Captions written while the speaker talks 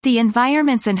The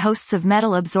Environments and Hosts of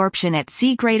Metal Absorption at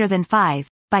C greater than 5,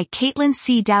 by Caitlin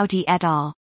C. Doughty et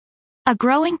al. A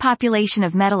growing population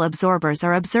of metal absorbers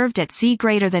are observed at C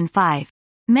greater than 5,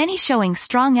 many showing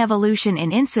strong evolution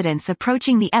in incidence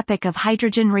approaching the epoch of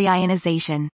hydrogen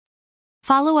reionization.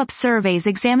 Follow-up surveys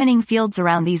examining fields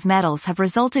around these metals have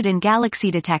resulted in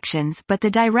galaxy detections, but the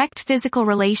direct physical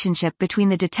relationship between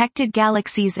the detected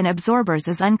galaxies and absorbers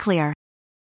is unclear.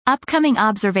 Upcoming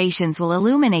observations will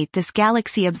illuminate this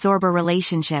galaxy-absorber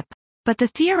relationship, but the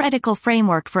theoretical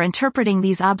framework for interpreting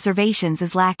these observations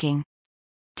is lacking.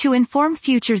 To inform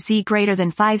future Z greater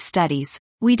than 5 studies,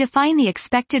 we define the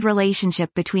expected relationship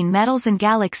between metals and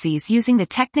galaxies using the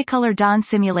Technicolor Dawn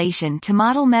simulation to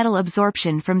model metal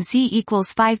absorption from Z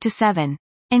equals 5 to 7,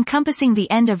 encompassing the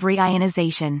end of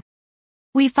reionization.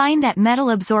 We find that metal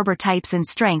absorber types and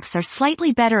strengths are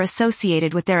slightly better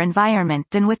associated with their environment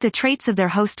than with the traits of their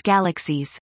host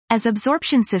galaxies, as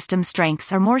absorption system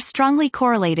strengths are more strongly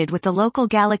correlated with the local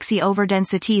galaxy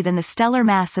overdensity than the stellar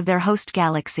mass of their host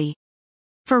galaxy.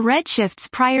 For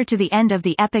redshifts prior to the end of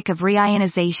the epoch of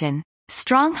reionization,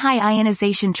 strong high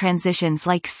ionization transitions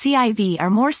like CIV are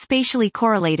more spatially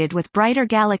correlated with brighter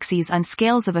galaxies on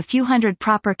scales of a few hundred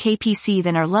proper kpc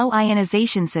than are low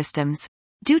ionization systems,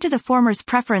 due to the former's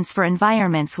preference for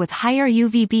environments with higher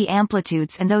UVB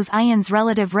amplitudes and those ions'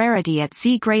 relative rarity at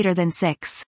C greater than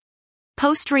 6.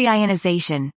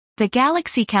 Post-reionization, the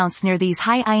galaxy counts near these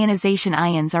high ionization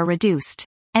ions are reduced,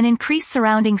 and increase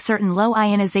surrounding certain low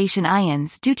ionization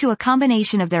ions due to a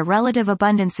combination of their relative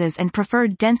abundances and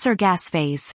preferred denser gas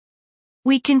phase.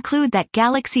 We conclude that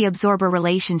galaxy-absorber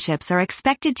relationships are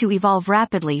expected to evolve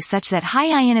rapidly such that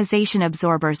high ionization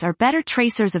absorbers are better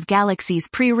tracers of galaxies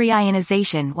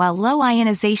pre-reionization while low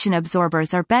ionization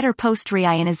absorbers are better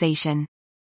post-reionization.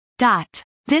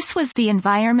 This was The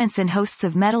Environments and Hosts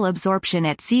of Metal Absorption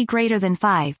at C greater than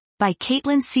 5, by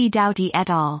Caitlin C. Doughty et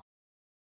al.